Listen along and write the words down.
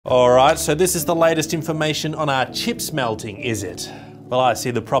Alright, so this is the latest information on our chip smelting, is it? Well, I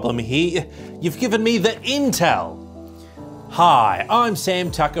see the problem here. You've given me the intel. Hi, I'm Sam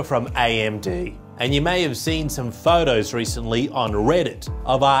Tucker from AMD, and you may have seen some photos recently on Reddit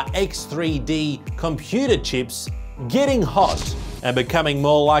of our X3D computer chips getting hot and becoming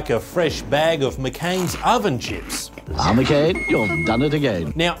more like a fresh bag of McCain's oven chips. McCain, you've done it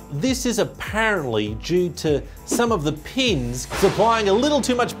again. Now, this is apparently due to some of the pins supplying a little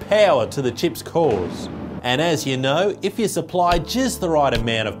too much power to the chip's cores. And as you know, if you supply just the right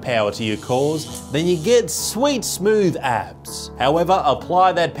amount of power to your cores, then you get sweet smooth abs. However,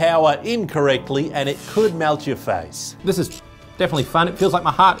 apply that power incorrectly and it could melt your face. This is definitely fun. It feels like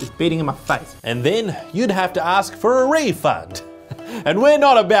my heart is beating in my face. And then you'd have to ask for a refund. And we're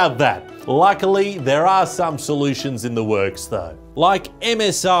not about that. Luckily, there are some solutions in the works though. Like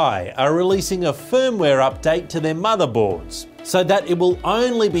MSI are releasing a firmware update to their motherboards so that it will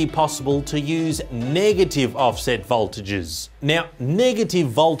only be possible to use negative offset voltages. Now, negative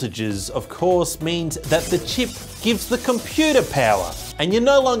voltages, of course, means that the chip gives the computer power and you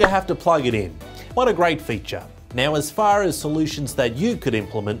no longer have to plug it in. What a great feature. Now, as far as solutions that you could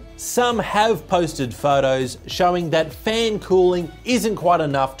implement, some have posted photos showing that fan cooling isn't quite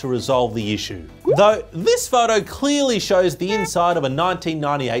enough to resolve the issue. Though this photo clearly shows the inside of a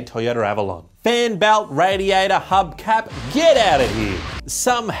 1998 Toyota Avalon. Fan belt, radiator, hubcap, get out of here.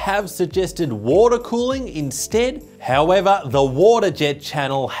 Some have suggested water cooling instead. However, the water jet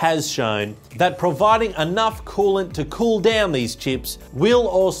channel has shown that providing enough coolant to cool down these chips will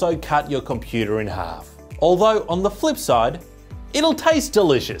also cut your computer in half. Although, on the flip side, it'll taste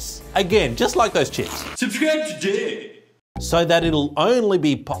delicious. Again, just like those chips. Subscribe today. So that it'll only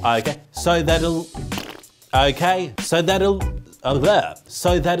be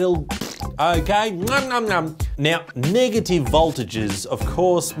okay, nom nom nom. Now, negative voltages, of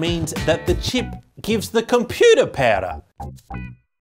course, means that the chip gives the computer power.